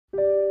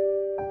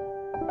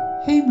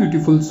Hey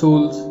beautiful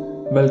souls,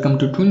 welcome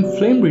to Twin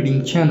Flame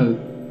Reading channel.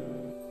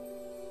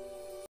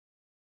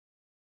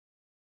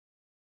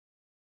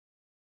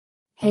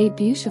 Hey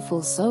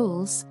beautiful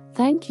souls,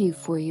 thank you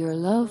for your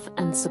love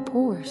and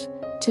support.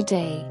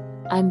 Today,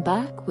 I'm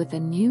back with a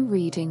new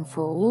reading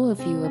for all of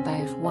you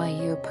about why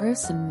your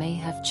person may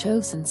have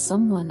chosen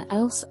someone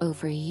else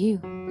over you.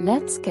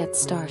 Let's get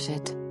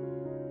started.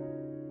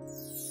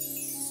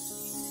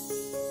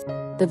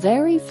 The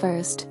very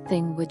first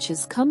thing which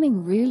is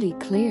coming really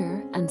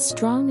clear and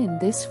strong in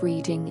this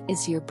reading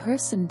is your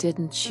person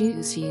didn't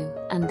choose you,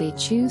 and they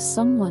choose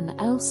someone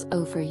else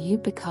over you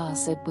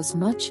because it was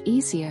much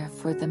easier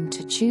for them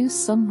to choose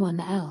someone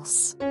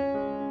else.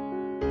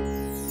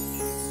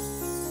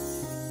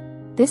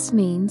 This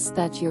means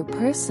that your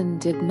person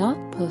did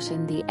not put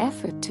in the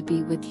effort to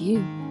be with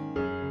you.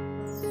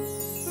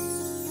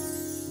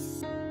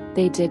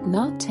 They did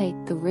not take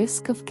the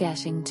risk of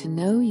getting to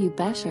know you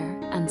better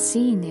and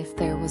seeing if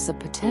there was a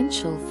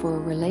potential for a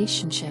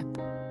relationship.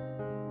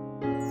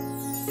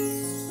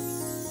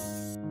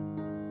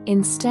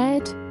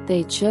 Instead,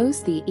 they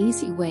chose the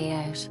easy way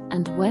out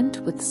and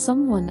went with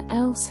someone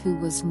else who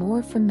was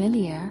more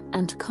familiar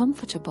and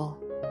comfortable.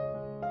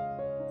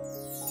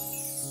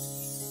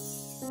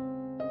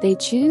 They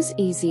choose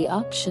easy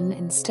option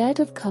instead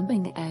of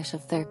coming out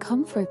of their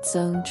comfort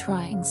zone,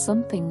 trying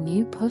something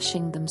new,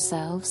 pushing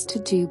themselves to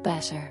do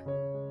better.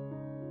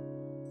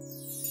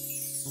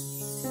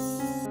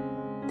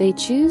 They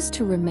choose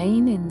to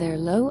remain in their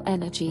low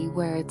energy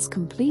where it's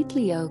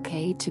completely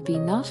okay to be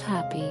not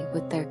happy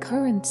with their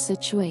current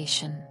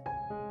situation.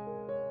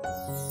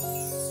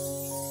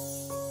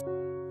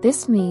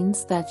 This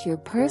means that your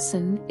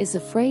person is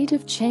afraid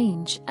of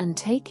change and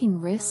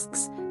taking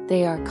risks.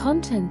 They are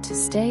content to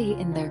stay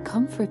in their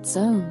comfort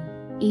zone,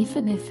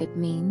 even if it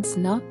means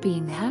not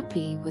being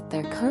happy with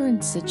their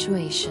current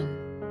situation.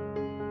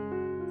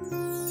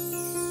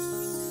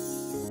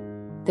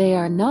 They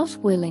are not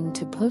willing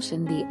to put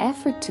in the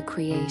effort to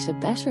create a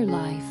better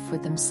life for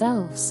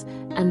themselves,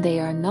 and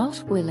they are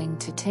not willing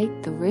to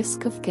take the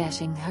risk of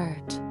getting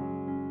hurt.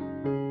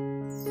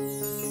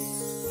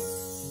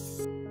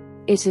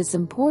 It is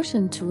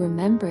important to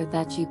remember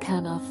that you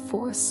cannot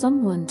force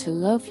someone to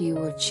love you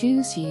or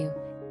choose you.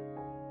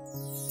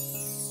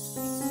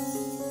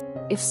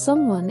 If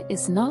someone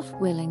is not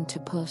willing to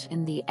put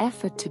in the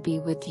effort to be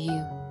with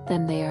you,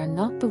 then they are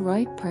not the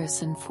right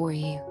person for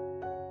you.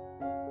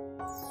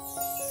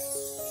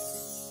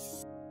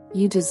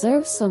 You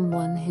deserve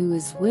someone who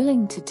is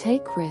willing to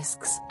take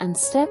risks and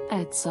step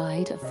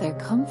outside of their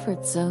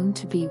comfort zone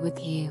to be with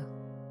you.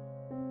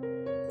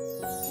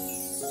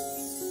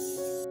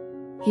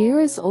 Here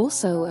is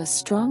also a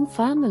strong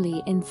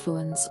family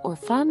influence or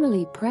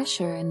family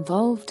pressure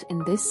involved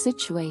in this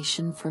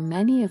situation for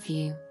many of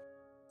you.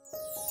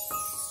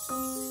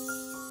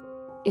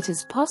 It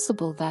is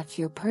possible that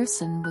your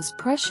person was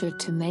pressured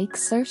to make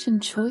certain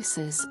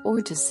choices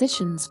or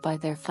decisions by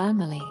their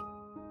family.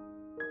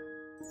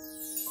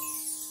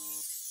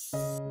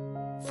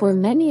 For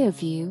many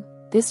of you,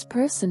 this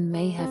person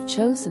may have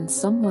chosen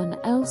someone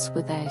else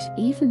without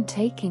even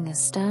taking a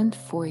stand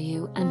for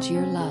you and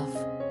your love.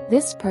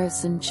 This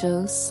person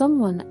chose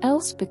someone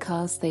else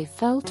because they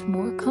felt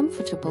more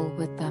comfortable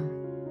with them.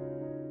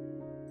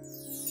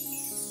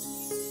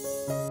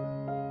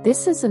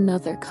 This is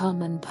another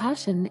common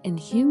pattern in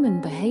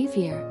human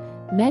behavior.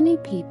 Many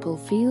people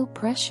feel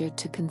pressured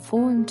to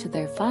conform to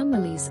their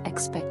family's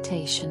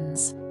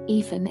expectations,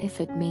 even if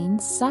it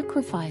means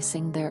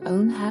sacrificing their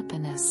own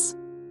happiness.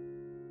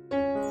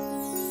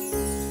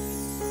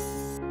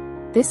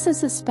 This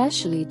is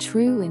especially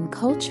true in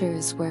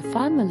cultures where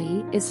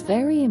family is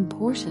very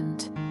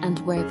important and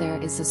where there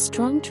is a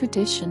strong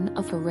tradition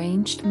of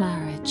arranged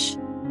marriage.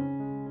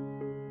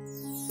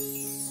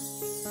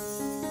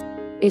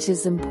 It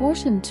is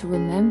important to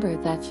remember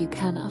that you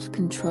cannot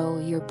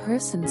control your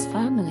person's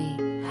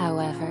family.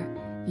 However,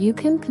 you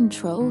can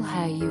control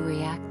how you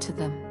react to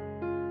them.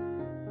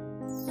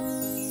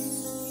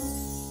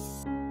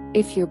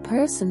 If your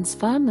person's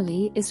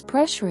family is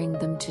pressuring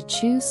them to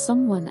choose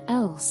someone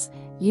else,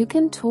 you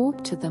can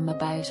talk to them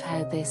about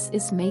how this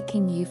is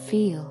making you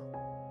feel.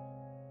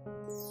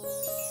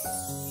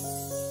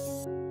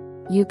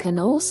 You can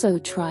also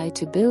try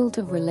to build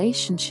a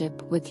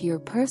relationship with your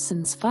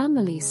person's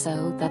family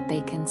so that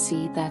they can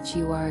see that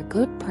you are a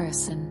good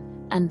person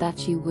and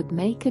that you would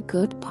make a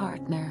good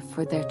partner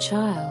for their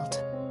child.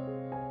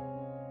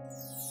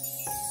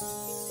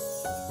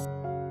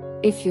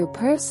 If your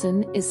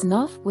person is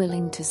not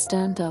willing to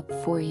stand up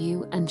for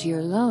you and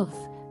your love,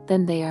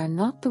 then they are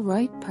not the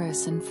right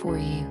person for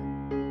you.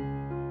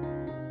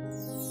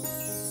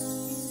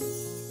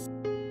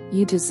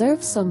 You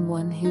deserve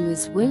someone who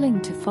is willing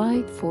to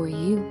fight for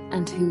you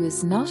and who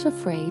is not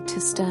afraid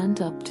to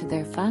stand up to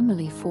their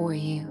family for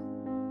you.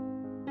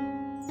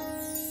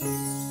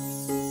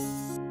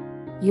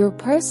 Your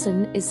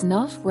person is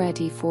not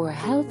ready for a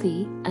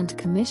healthy and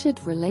committed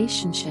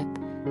relationship.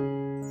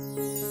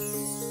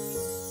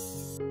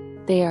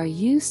 They are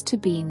used to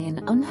being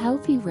in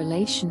unhealthy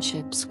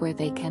relationships where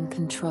they can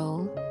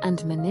control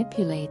and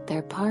manipulate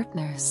their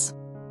partners.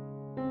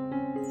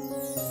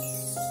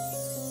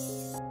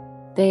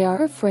 They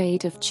are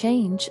afraid of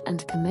change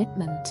and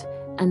commitment,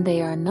 and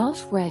they are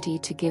not ready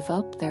to give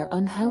up their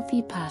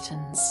unhealthy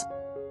patterns.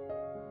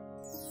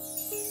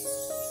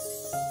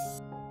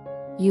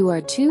 You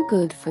are too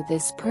good for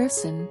this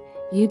person.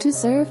 You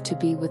deserve to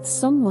be with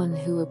someone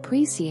who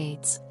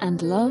appreciates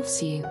and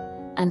loves you,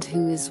 and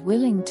who is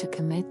willing to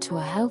commit to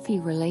a healthy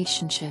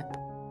relationship.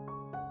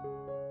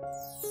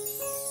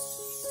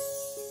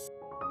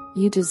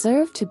 You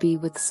deserve to be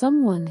with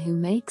someone who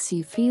makes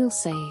you feel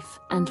safe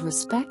and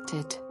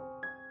respected.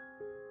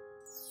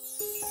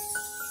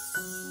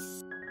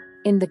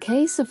 In the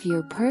case of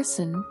your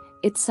person,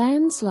 it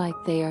sounds like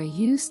they are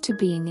used to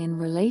being in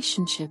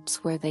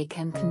relationships where they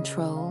can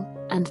control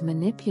and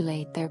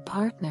manipulate their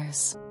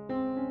partners.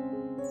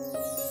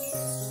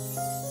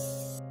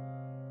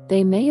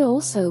 They may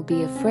also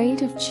be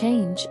afraid of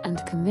change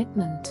and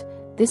commitment.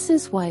 This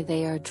is why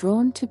they are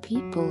drawn to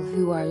people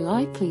who are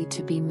likely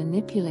to be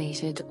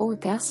manipulated or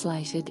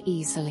gaslighted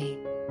easily.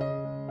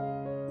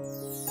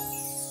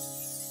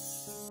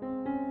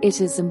 It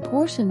is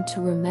important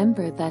to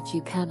remember that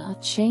you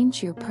cannot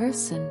change your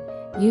person.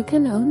 You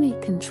can only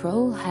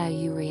control how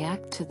you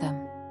react to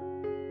them.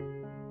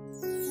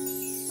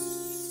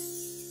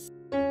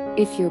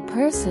 If your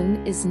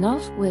person is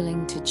not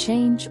willing to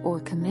change or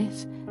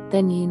commit,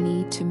 then you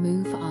need to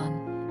move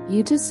on.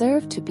 You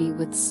deserve to be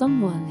with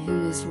someone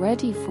who is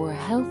ready for a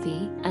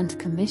healthy and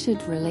committed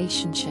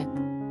relationship.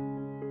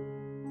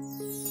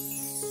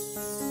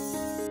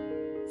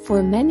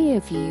 For many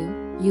of you,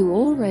 you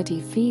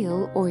already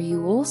feel or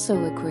you also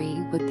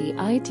agree with the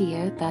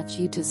idea that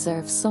you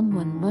deserve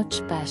someone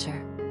much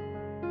better.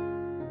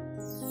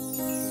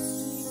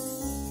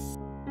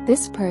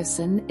 This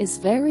person is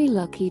very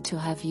lucky to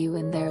have you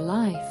in their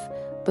life,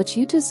 but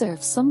you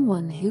deserve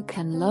someone who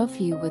can love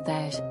you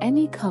without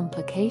any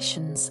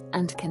complications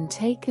and can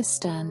take a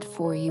stand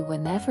for you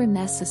whenever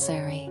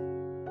necessary.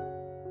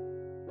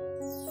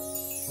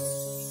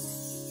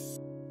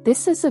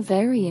 This is a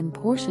very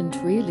important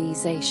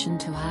realization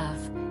to have.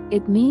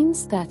 It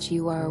means that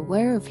you are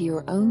aware of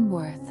your own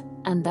worth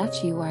and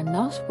that you are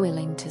not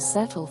willing to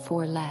settle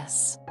for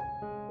less.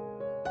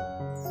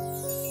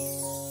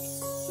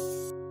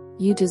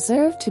 You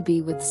deserve to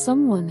be with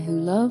someone who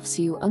loves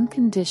you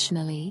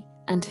unconditionally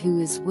and who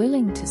is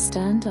willing to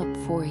stand up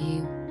for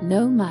you,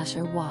 no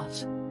matter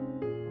what.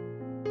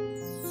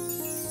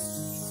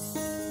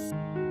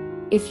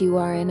 If you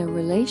are in a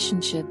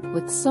relationship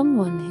with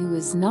someone who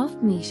is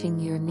not meeting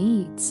your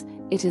needs,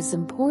 it is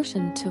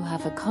important to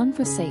have a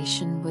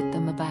conversation with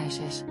them about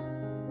it.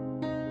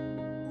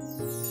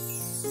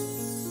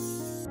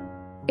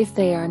 If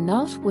they are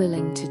not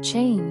willing to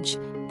change,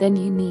 then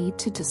you need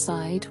to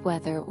decide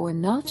whether or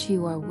not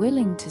you are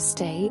willing to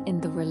stay in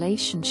the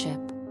relationship.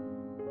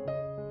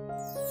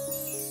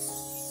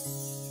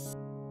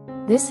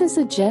 This is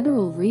a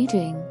general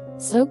reading,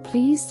 so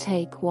please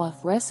take what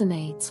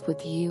resonates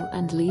with you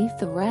and leave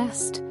the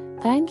rest.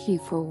 Thank you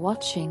for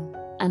watching,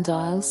 and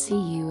I'll see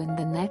you in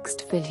the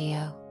next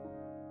video.